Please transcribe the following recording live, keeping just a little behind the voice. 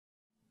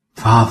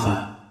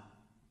Father,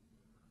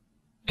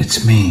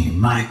 it's me,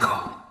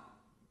 Michael.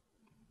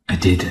 I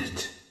did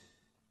it.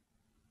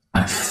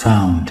 I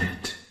found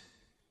it.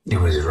 It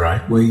was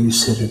right where you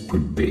said it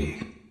would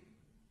be.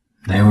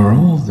 They were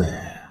all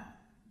there.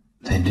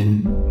 They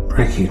didn't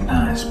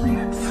recognize me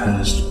at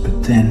first,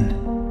 but then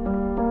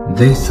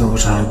they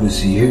thought I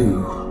was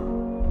you.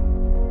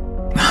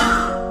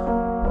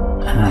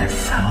 And I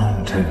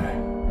found her.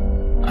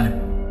 I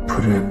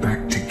put her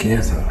back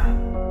together,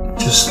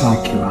 just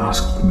like you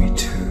asked me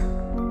to.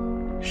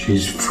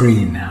 She's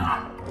free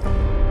now.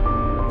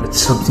 But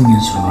something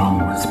is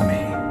wrong with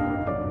me.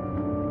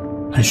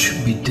 I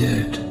should be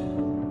dead,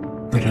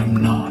 but I'm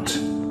not.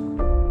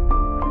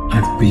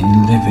 I've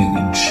been living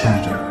in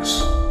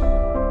shadows.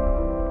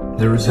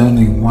 There is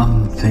only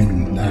one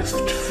thing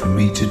left for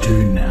me to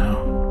do now.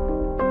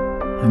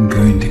 I'm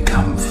going to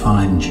come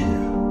find you.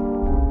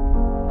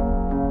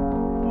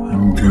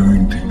 I'm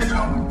going to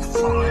come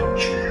find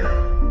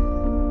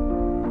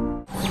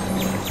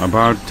you.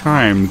 About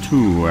time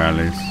too,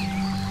 Alice.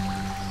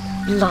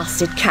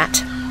 Blasted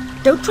cat.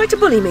 Don't try to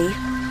bully me.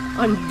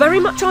 I'm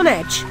very much on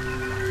edge.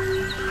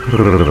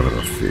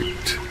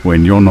 Perfect.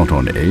 When you're not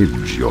on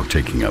edge, you're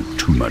taking up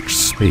too much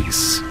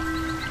space.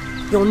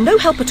 You're no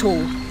help at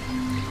all.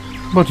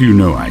 But you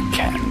know I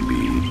can be.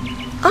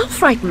 I'll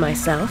frighten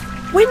myself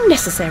when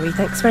necessary,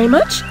 thanks very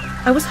much.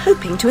 I was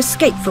hoping to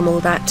escape from all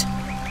that.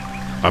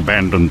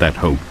 Abandon that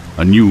hope.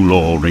 A new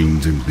law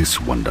reigns in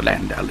this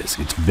wonderland, Alice.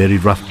 It's very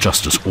rough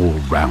justice all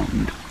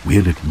round.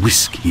 We're at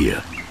risk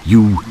here.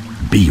 You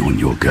be on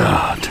your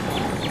guard.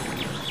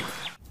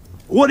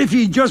 What if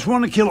you just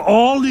want to kill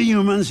all the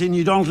humans and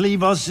you don't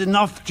leave us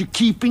enough to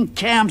keep in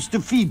camps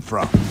to feed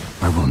from?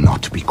 I will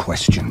not be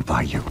questioned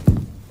by you.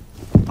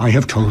 I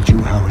have told you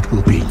how it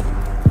will be.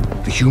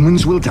 The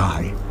humans will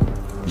die.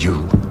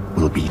 You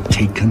will be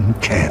taken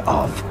care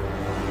of.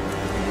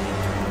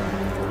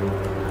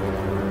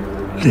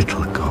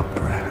 Little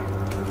Godbrand.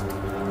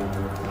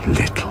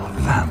 Little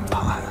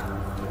vampire.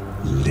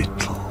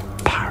 Little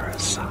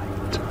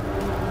parasite.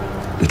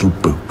 Little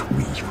boot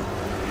weevil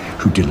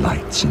who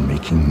delights in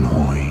making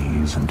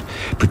noise and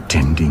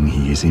pretending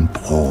he is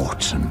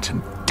important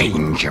and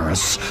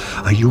dangerous.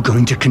 Are you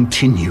going to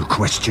continue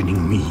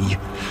questioning me?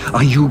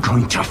 Are you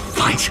going to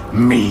fight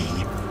me,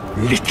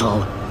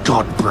 Little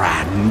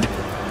Godbrand?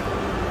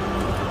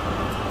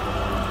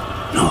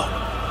 No.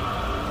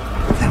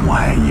 Then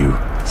why are you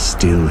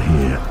still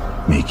here,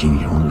 making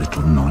your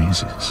little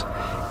noises?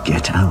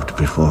 Get out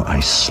before I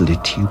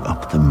slit you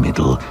up the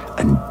middle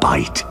and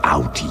bite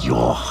out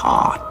your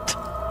heart.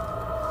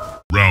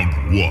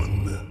 Round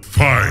 1,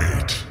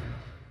 fight!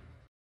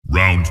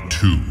 Round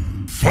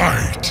 2,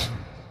 fight!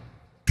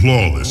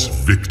 Flawless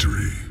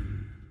victory.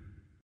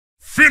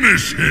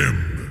 Finish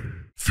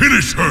him!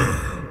 Finish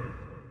her!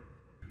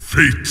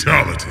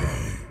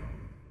 Fatality.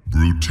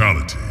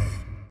 Brutality.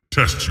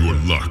 Test your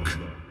luck.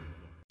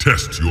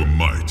 Test your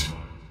might.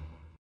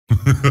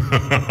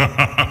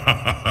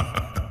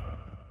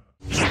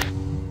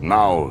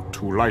 Now,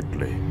 too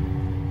lightly.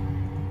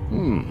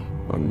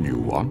 A new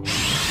one.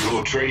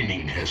 Your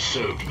training has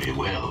served me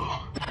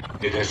well.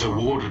 It has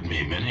awarded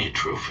me many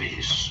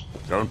trophies.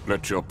 Don't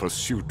let your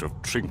pursuit of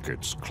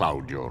trinkets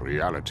cloud your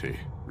reality.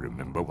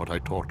 Remember what I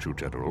taught you,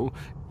 General.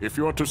 If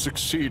you're to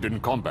succeed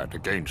in combat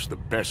against the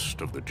best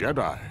of the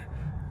Jedi,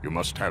 you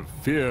must have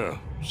fear,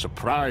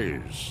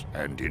 surprise,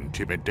 and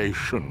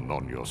intimidation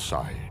on your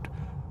side.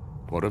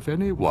 For if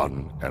any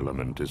one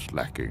element is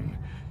lacking,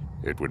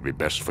 it would be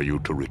best for you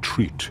to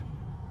retreat.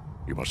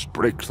 You must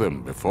break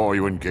them before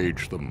you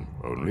engage them.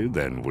 Only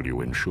then will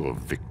you ensure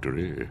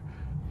victory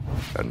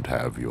and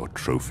have your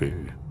trophy.